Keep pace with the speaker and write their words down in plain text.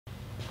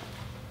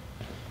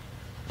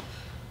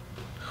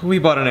We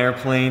bought an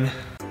airplane.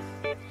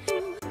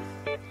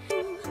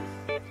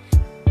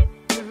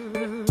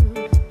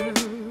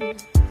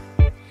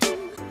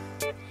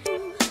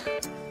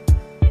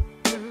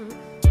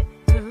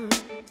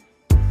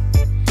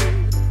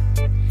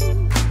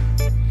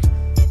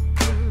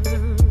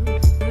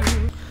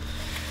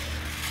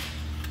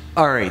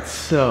 Alright,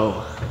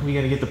 so we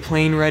gotta get the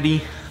plane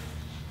ready.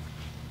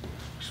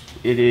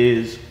 It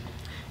is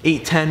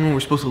 8:10, we're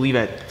supposed to leave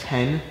at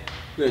 10.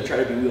 We're gonna try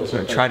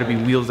to be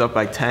wheels up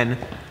by 10.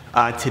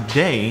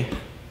 Today,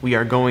 we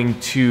are going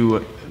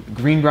to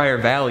Greenbrier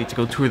Valley to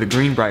go tour the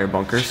Greenbrier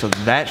bunker, so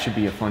that should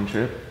be a fun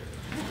trip.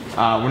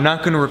 We're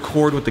not gonna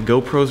record with the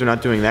GoPros, we're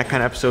not doing that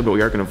kind of episode, but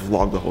we are gonna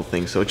vlog the whole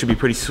thing, so it should be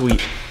pretty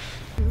sweet.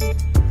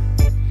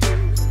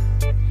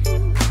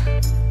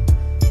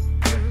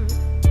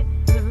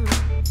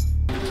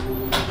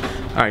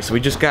 Alright, so we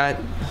just got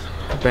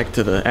back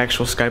to the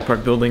actual Sky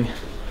Park building.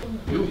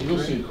 You'll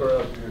see a car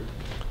out here.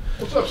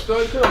 What's up,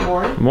 stud? Good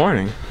morning.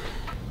 Morning.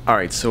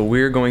 Alright, so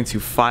we're going to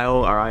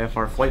file our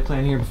IFR flight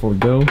plan here before we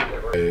go.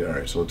 Hey,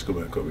 alright, so let's go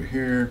back over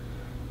here.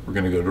 We're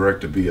going to go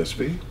direct to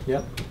VSV.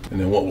 Yep. And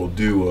then what we'll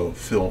do, we'll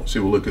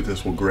look at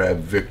this, we'll grab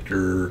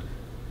Victor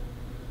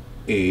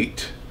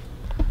 8.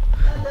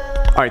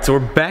 Alright, so we're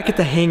back at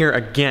the hangar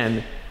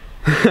again.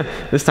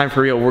 This time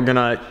for real. We're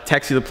gonna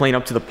taxi the plane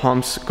up to the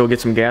pumps, go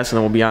get some gas, and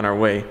then we'll be on our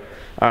way.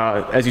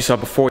 As you saw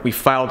before, we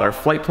filed our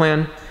flight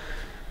plan.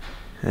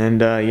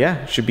 And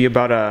yeah, it should be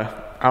about an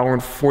hour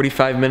and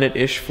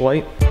 45-minute-ish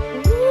flight.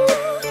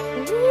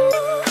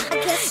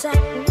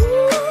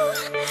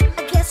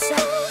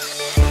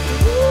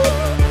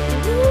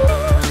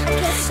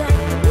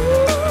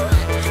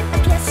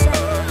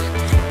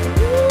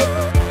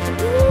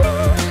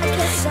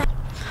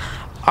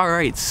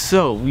 Alright,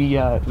 so we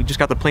just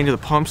got the plane to the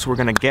pumps, so we're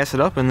gonna gas it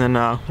up and then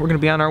we're gonna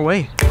be on our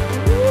way.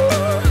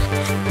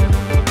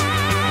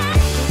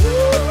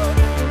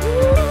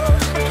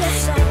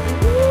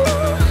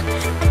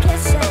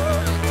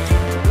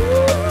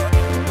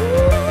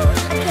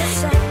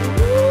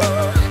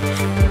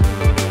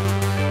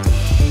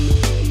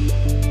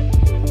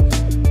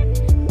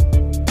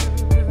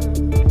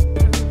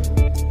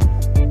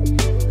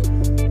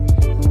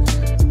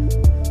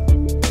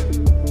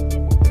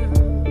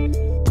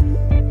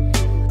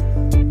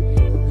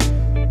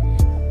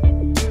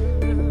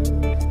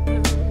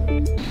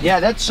 Yeah,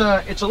 that's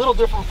it's a little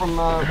different from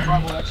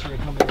Bravo X-ray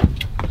coming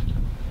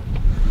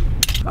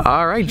in.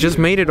 Alright, just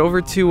made it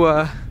over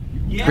to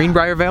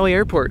Greenbrier Valley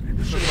Airport.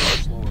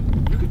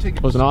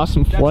 It was an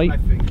awesome flight.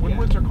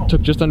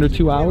 Took just under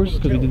 2 hours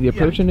because we did the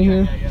approach into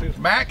here.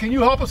 Matt, can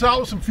you help us out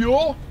with some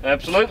fuel?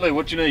 Absolutely,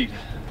 what you need?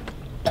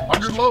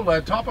 100 low,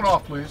 lad. Top it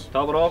off, please.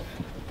 Top it off?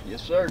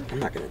 Yes, sir. I'm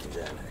not gonna do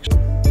that, actually.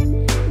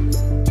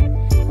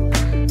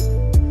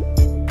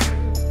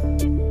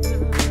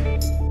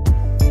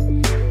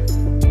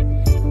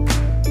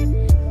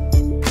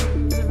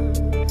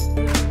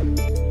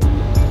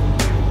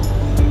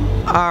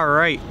 All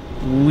right,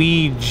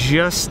 we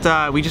just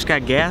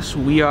got gas.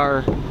 We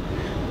are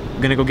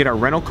gonna go get our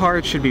rental car.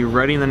 It should be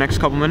ready in the next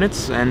couple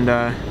minutes, and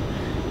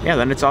yeah,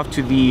 then it's off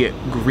to the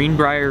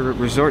Greenbrier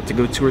Resort to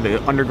go tour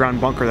the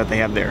underground bunker that they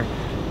have there.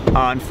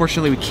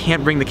 Unfortunately, we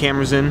can't bring the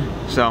cameras in,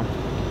 so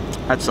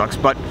that sucks.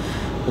 But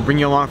we'll bring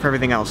you along for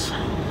everything else.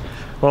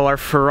 Well, our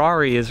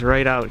Ferrari is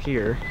right out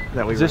here.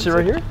 That we. Is this it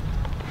right here?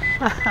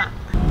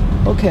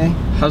 Okay.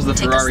 How's the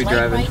Ferrari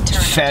driving?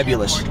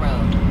 Fabulous.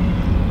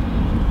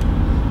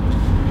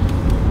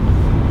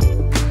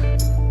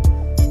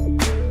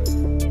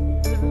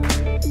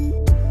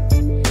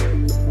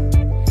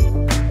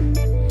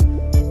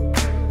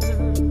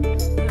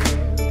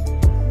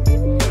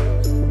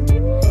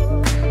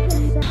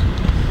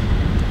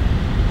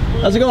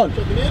 How's it going?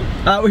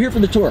 We're here for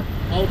the tour.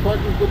 All the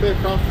parking will be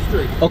across the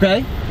street.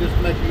 Okay.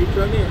 Just make a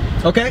U-turn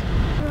in. Okay.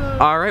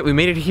 All right, we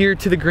made it here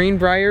to the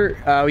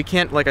Greenbrier. We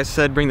can't, like I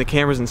said, bring the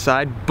cameras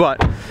inside,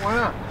 but Why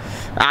not?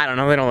 I don't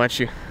know, they don't let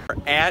you. We're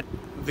at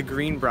the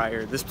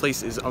Greenbrier. This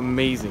place is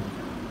amazing.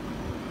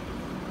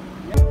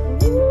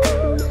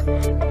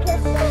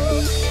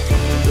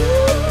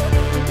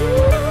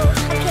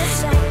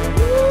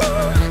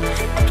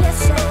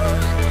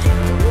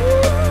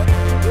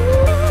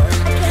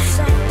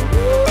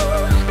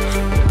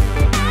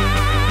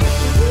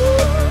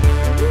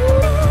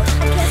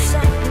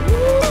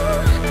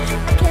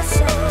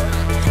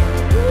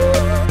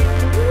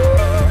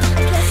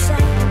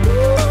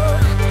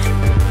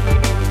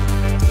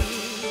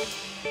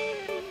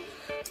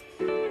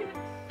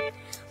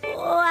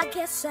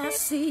 I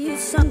see you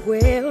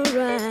somewhere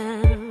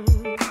around.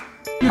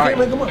 All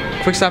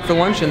right, quick stop for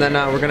lunch, and then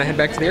we're gonna head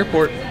back to the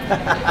airport.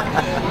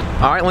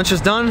 All right, lunch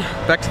is done.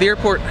 Back to the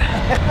airport.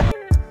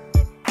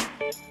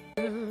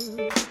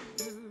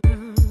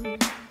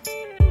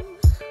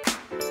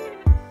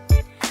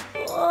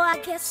 Oh, I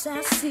guess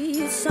I see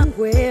you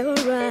somewhere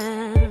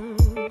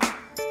around.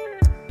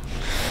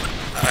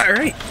 All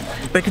right,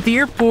 back at the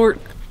airport.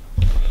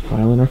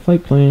 Filing our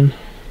flight plan.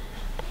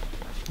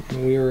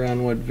 We were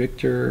on what,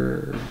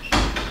 Victor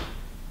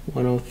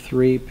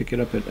 103, pick it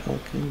up at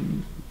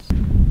Elkins.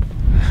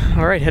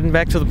 All right, heading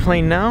back to the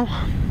plane now.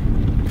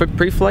 Quick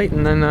pre-flight,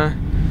 and then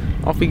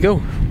off we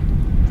go.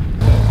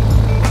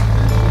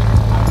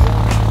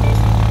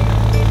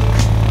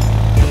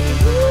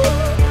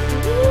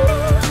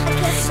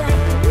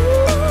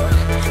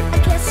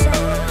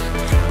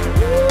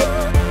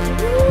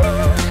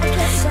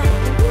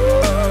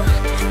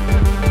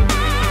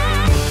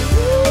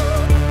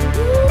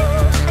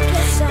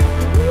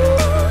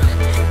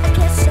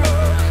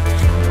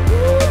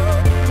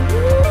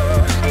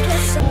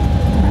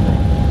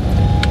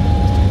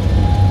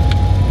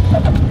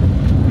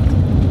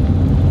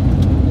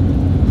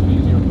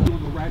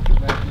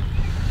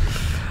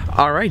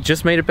 All right,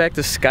 just made it back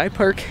to Sky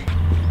Park.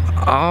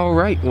 All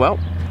right, well,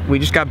 we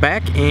just got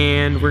back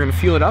and we're gonna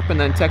fuel it up and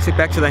then taxi it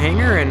back to the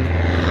hangar, and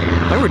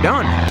then we're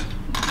done.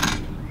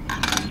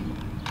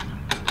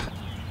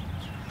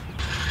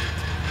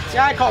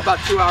 Yeah, I call about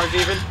 2 hours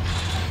even.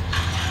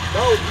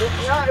 No,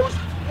 yeah, it was,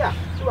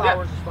 2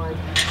 hours is fine.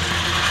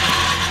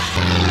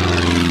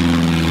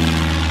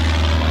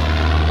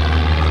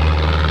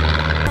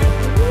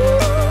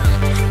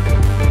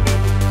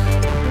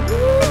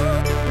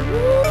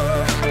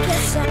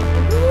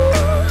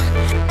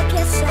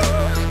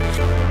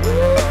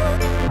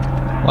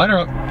 Light her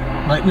up.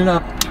 Lighten it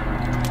up.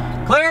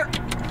 Clear!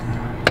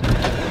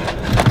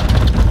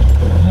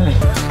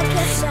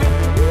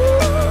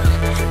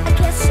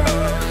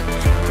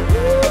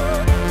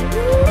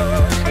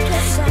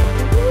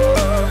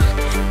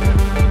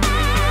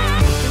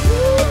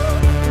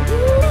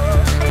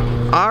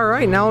 All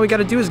right, now all we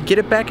gotta do is get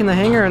it back in the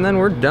hangar and then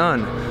we're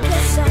done.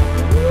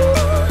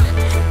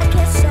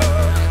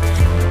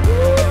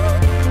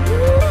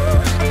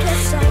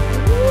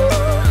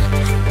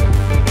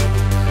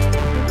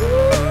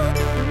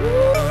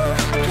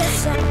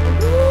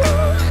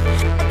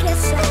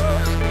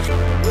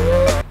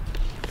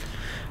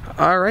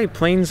 All right,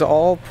 plane's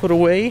all put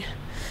away.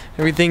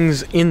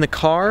 Everything's in the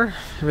car.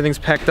 Everything's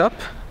packed up.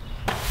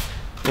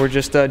 We're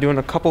just doing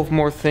a couple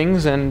more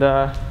things, and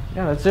yeah,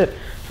 that's it.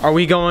 Are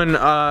we going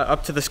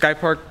up to the Sky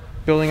Park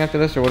building after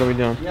this, or what are we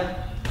doing?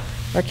 Yeah.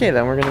 Okay,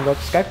 then we're gonna go up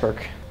to Sky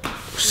Park.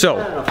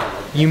 So,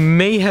 you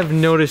may have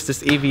noticed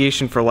this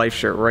Aviation for Life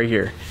shirt right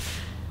here.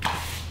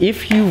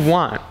 If you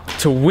want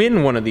to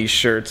win one of these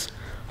shirts,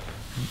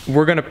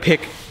 we're gonna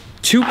pick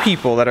 2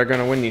 people that are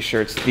gonna win these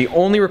shirts. The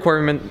only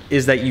requirement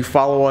is that you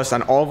follow us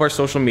on all of our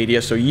social media,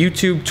 so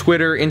YouTube,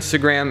 Twitter,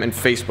 Instagram, and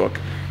Facebook.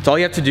 That's all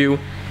you have to do.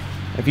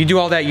 If you do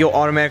all that, you'll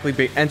automatically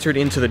be entered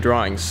into the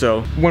drawing.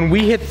 So when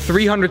we hit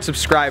 300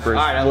 subscribers,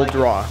 we'll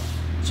draw.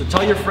 So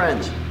tell your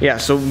friends. Yeah,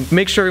 so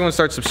make sure everyone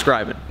starts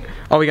subscribing.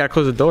 Oh, we gotta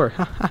close the door.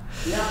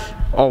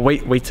 Oh,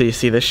 wait till you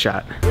see this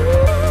shot.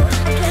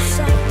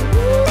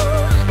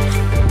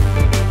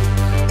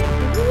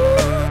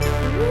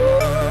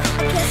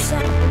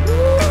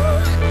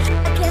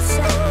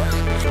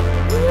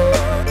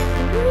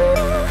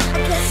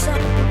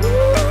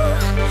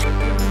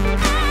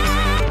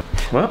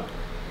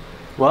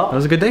 Well, that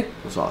was a good day. It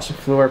was awesome.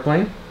 Flew our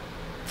plane.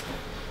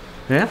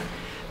 Yeah?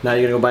 Now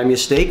you're gonna go buy me a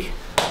steak?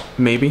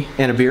 Maybe.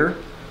 And a beer?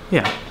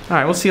 Yeah. All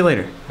right, we'll see you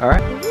later. All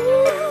right.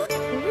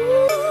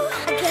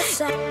 I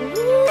guess I